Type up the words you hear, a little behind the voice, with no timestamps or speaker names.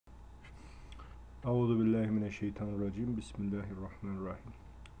أعوذ بالله من الشيطان الرجيم بسم الله الرحمن الرحيم.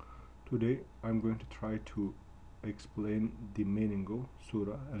 Today I'm going to try to explain the meaning of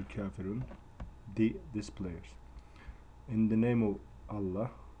Surah Al-Kafirun, the Disbelievers. In the name of Allah,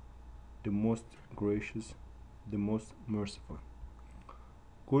 the most gracious, the most merciful.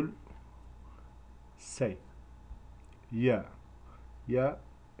 Kul, say. Ya. Ya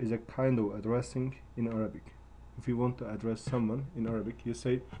is a kind of addressing in Arabic. If you want to address someone in Arabic, you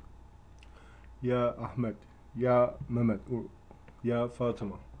say Ya Ahmed, Ya Mehmet, or Ya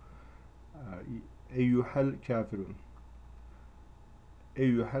Fatima. Eyyuhel kafirun.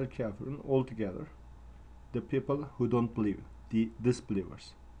 Eyyuhel kafirun, altogether, the people who don't believe, the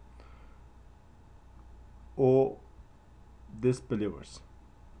disbelievers. O disbelievers.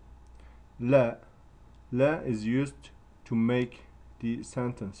 La. La is used to make the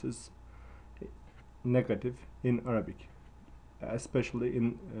sentences negative in Arabic, especially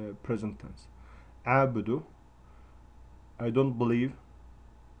in present tense. Abudu, I don't believe.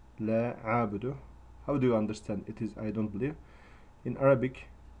 La abudu. How do you understand it is I don't believe? In Arabic,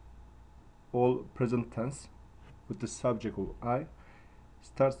 all present tense with the subject of I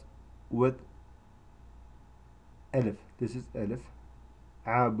starts with alif. This is alif.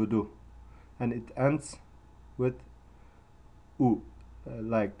 Abudu. And it ends with u,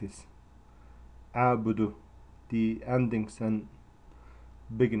 like this. Abudu. The endings and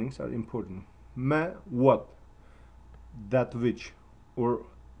beginnings are important. Ma, what? That which, or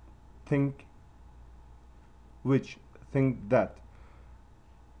think which, think that.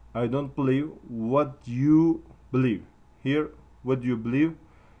 I don't believe what you believe. Here, what you believe,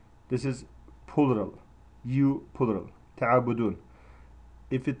 this is plural. You, plural. Ta'abudun.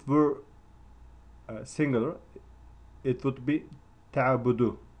 If it were singular, it would be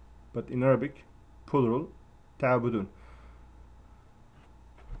ta'abudu. But in Arabic, plural, ta'abudun.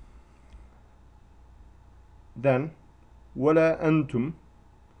 Then, wala antum.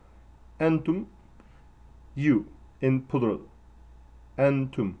 Antum, you, in plural.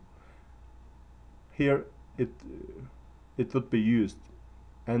 Antum. Here it would be used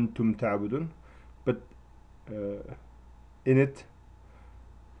antum ta'budun, but in it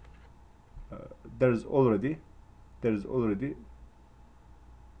there is already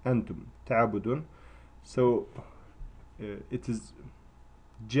antum ta'budun, so it is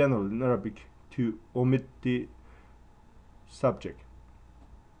general in Arabic to omit the subject.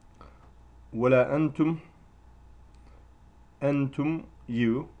 Wala antum, antum,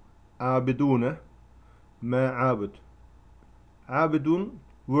 you, abiduna, ma abud. Abidun,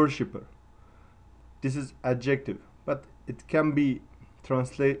 worshipper. This is adjective, but it can be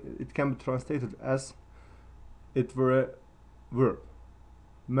translated as it were a verb.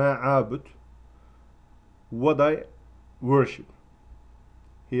 Ma abud, what I worship.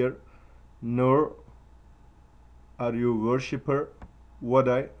 Here, nor are you worshipper, what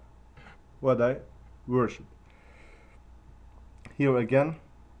I worship. Here again,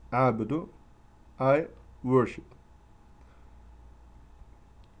 abudu, I worship.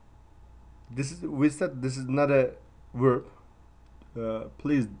 We said this is not a verb.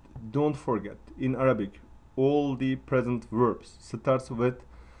 Please don't forget, in Arabic, all the present verbs starts with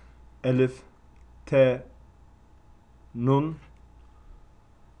alif, te, nun,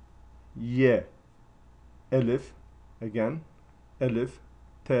 ye. Alif, again, alif,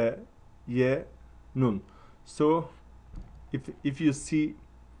 te, ye, nun. So if you see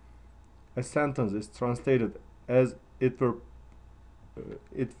a sentence is translated as it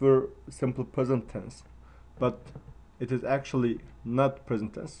were simple present tense, but it is actually not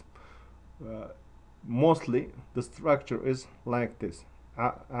present tense, mostly the structure is like this.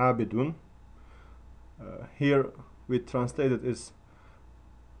 Abidun. Here we translate it as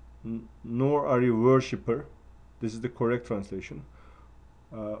nor are you worshipper. This is the correct translation.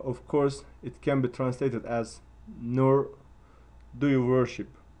 Of course, it can be translated as nor do you worship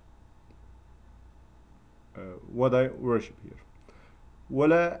what I worship here.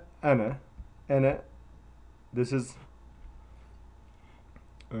 Wala ana. Ana, this is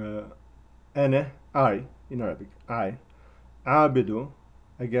ana, I, in Arabic, I. Abidu,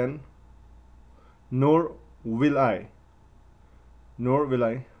 again, nor will I. Nor will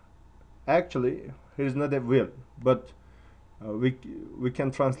I. Actually, here is not a will, but we can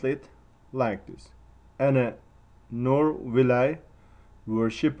translate like this. Ana, nor will I,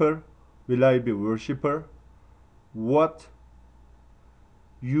 worshipper, will I be worshipper, what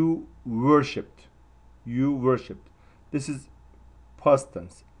you worshipped. You worshipped. This is past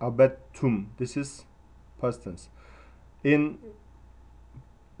tense. Abettum. This is past tense. In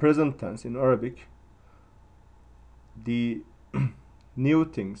present tense, in Arabic, the new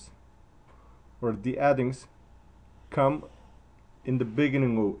things or the addings come in the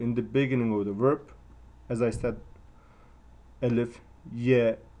beginning of the verb, as I said, elif,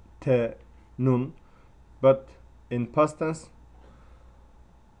 ye, te, nun, but in past tense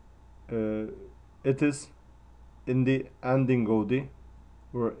it is in the ending of the,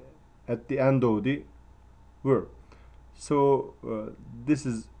 or at the end of the verb. So this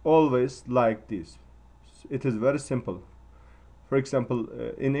is always like this. It is very simple. For example,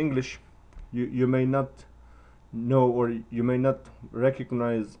 in English, you may not know, or you may not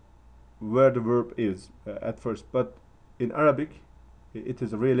recognize where the verb is at first, but in Arabic it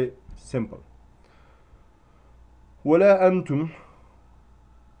is really simple. ولا أنتم,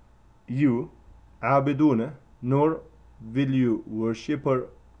 you, عابدون, nor will you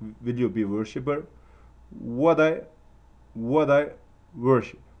be worshipper what I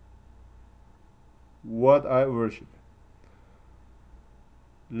worship.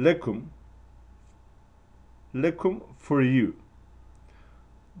 Lekum for you.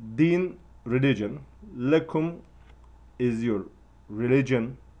 Din, religion. Lekum is your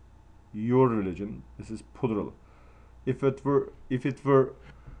religion. This is plural. If it were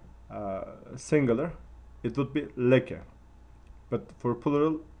singular, it would be leke, but for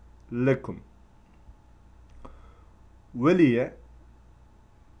plural, lekum. Waliye,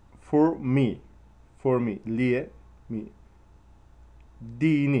 for me. Liye, me.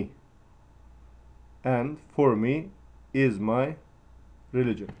 Dini, and for me is my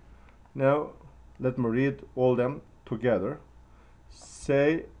religion. Now let me read all them together.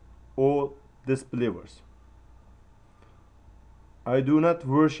 Say, O disbelievers, I do not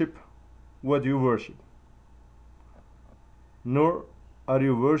worship what you worship, nor are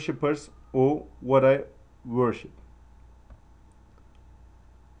you worshippers of what I worship,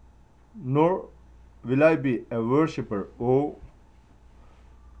 nor will I be a worshipper of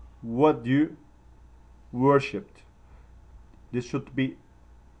what you worshipped. This should be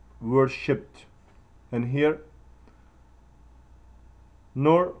worshipped, and here,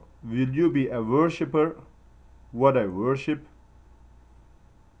 nor will you be a worshipper what I worship,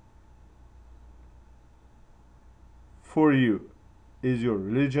 for you is your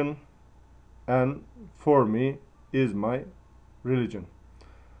religion, and for me is my religion.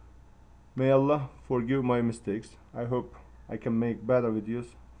 May Allah forgive my mistakes. I hope I can make better videos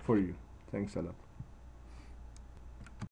for you. Thanks a lot.